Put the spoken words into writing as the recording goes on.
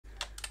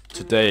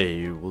Today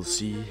you will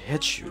see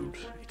Headshoot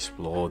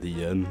explore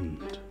the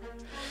end.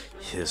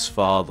 His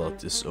father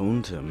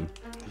disowned him,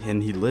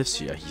 and he lives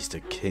here. He's the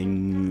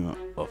king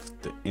of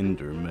the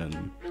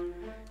Endermen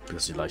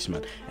because he likes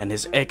men. And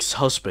his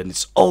ex-husband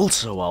is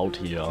also out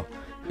here.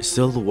 He's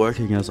still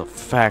working as a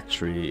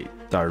factory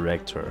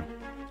director.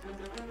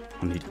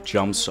 And he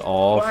jumps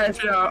off.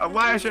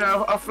 Why is there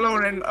a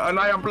floating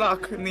iron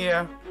block in the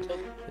air?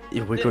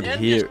 If we could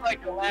hear. It's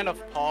like a land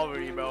of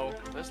poverty, bro.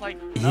 There's like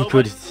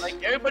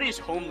like everybody's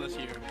homeless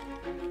here.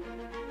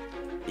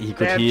 He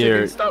could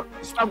hear. Chicken,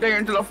 stop getting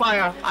into the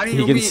fire.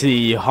 He can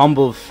see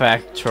humble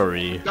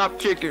factory. Stop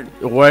chicken.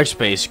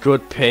 Workspace,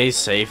 good pay,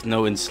 safe,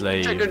 no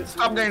enslaved. Chicken,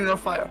 stop getting in the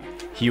fire.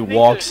 He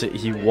walks in.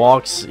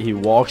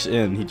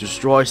 He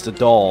destroys the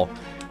door.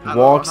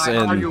 Walks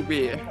in. How you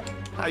be?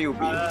 How you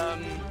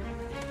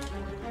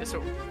be?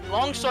 So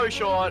long story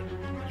short,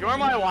 you're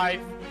my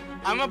wife.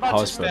 I'm about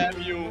to stab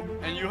you,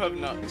 and you have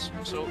nuts.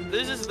 So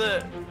this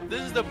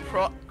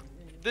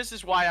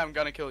is why I'm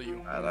gonna kill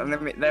you.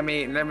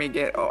 Let me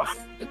get.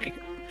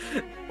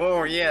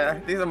 Oh yeah,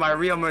 these are my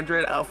Real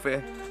Madrid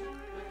outfit.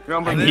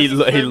 And he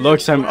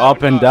looks him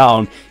up and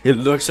down. He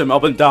looks him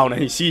up and down,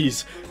 and he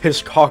sees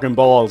his cock and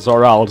balls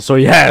are out, so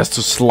he has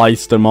to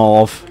slice them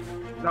off.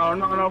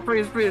 No,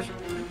 please.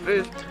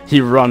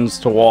 He runs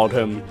toward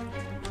him.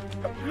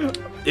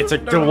 It's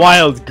the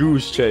wild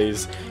goose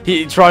chase.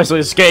 He tries to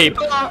escape.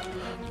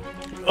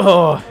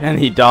 Oh, and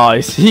he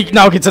dies. He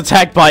now gets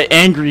attacked by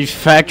angry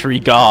factory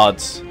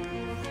guards.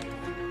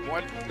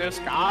 What? There's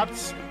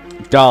guards?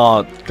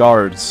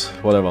 Guards,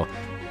 whatever.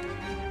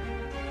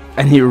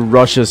 And he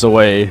rushes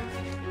away.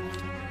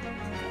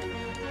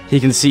 He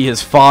can see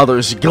his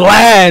father's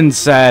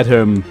glance at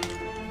him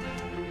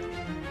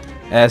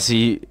as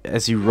he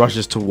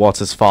rushes towards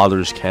his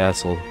father's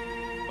castle.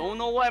 I don't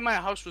know why my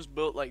house was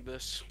built like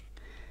this.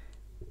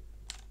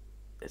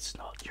 It's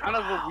not your kind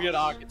of house. A weird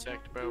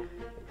architect, bro.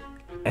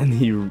 And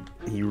he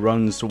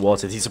runs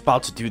towards it. He's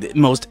about to do the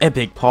most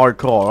epic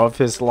parkour of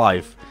his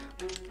life.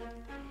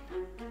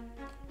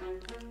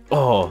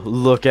 Oh,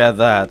 look at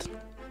that.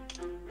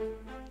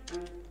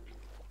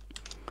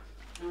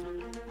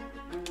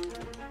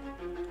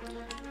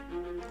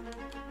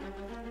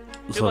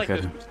 Look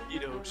at him.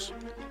 Mosquitoes.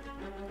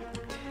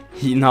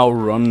 He now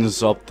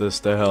runs up the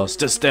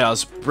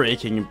stairs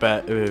breaking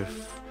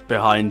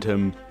behind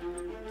him.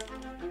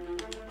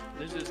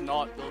 This is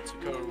not built to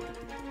code.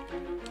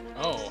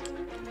 Oh.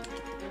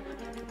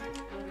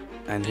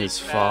 And his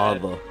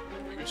father.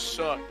 You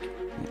suck.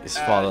 His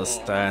father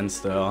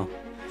stands there.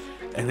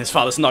 And his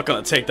father's not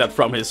gonna take that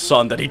from his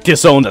son that he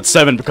disowned at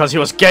 7 because he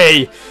was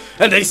gay.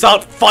 And they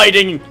start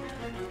fighting.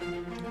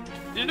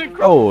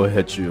 Oh,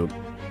 Headshoot.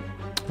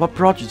 What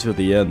brought you to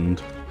the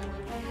end?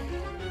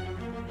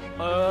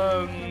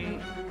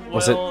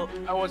 Well,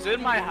 I was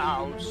in my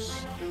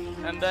house,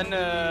 and then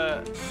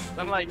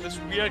like this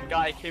weird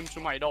guy came to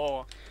my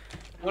door.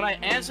 When I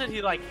answered,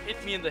 he like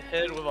hit me in the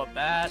head with a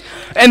bat.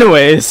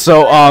 Anyway,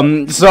 so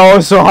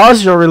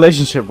how's your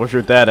relationship with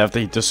your dad after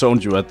he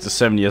disowned you at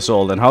 7 years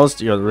old, and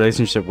how's your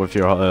relationship with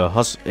your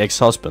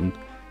ex-husband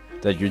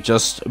that you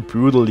just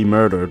brutally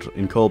murdered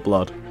in cold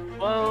blood?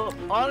 Well,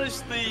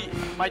 honestly,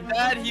 my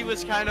dad, he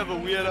was kind of a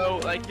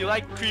weirdo. Like, he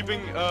liked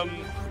creeping,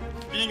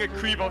 being a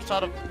creep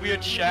outside of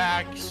weird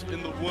shacks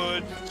in the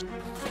woods.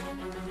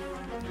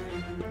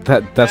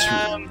 That's.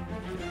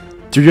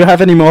 Do you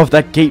have any more of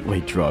that gateway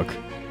drug?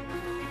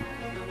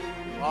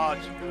 Watch,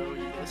 bro.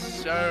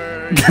 Yes,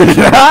 sir.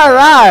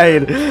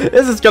 Alright!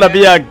 This is gonna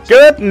be a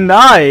good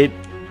night!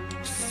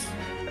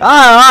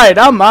 Alright,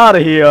 I'm out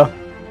of here!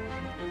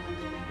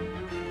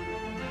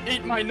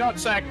 Eat my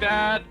nutsack,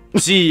 Dad!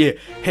 See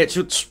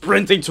Headshoot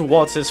sprinting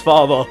towards his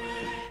father.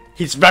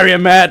 He's very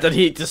mad that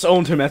he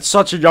disowned him at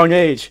such a young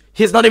age.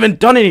 He's not even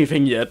done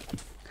anything yet.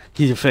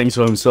 He thinks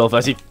to himself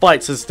as he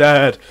fights his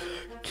dad,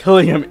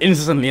 killing him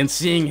instantly and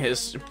seeing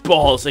his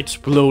balls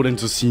explode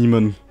into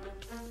semen.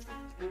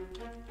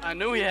 I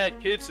knew he had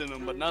kids in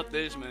him, but not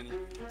this many.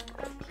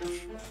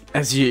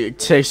 As he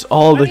takes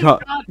all the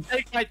can't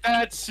take my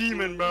dad's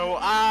semen, bro.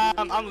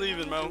 I'm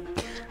leaving, bro.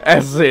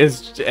 As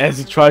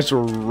he tries to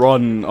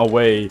run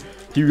away,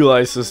 he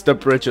realizes the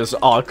bridges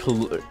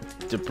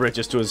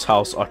to his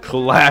house are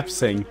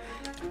collapsing.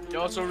 He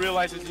also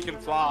realizes he can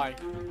fly.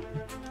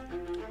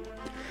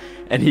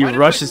 And he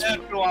rushes. Why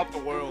did my dad fill out the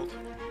world?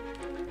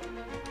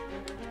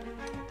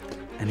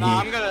 And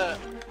nah, I'm gonna.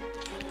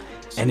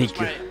 And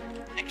my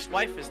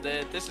ex-wife is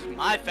dead. This is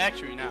my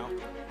factory now.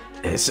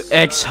 His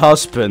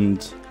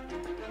ex-husband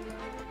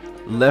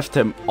left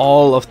him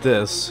all of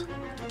this.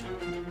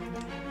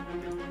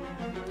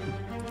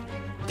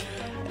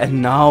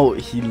 And now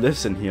he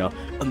lives in here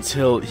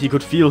until he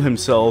could feel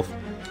himself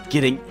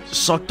getting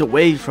sucked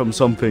away from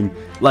something.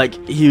 Like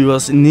he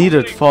was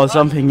needed for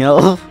something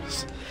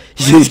else.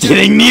 He's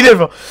getting needed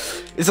for.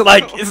 It's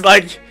like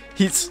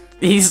he's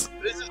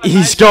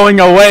going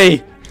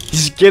away.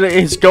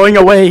 He's going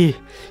away.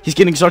 He's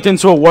getting sucked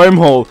into a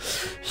wormhole.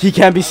 He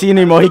can't be seen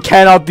anymore. He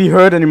cannot be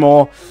heard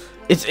anymore.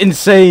 It's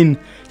insane.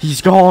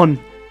 He's gone.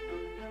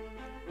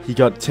 He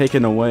got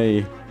taken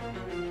away.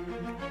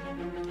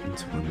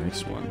 into the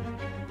next one.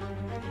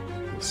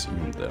 We'll see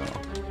him there.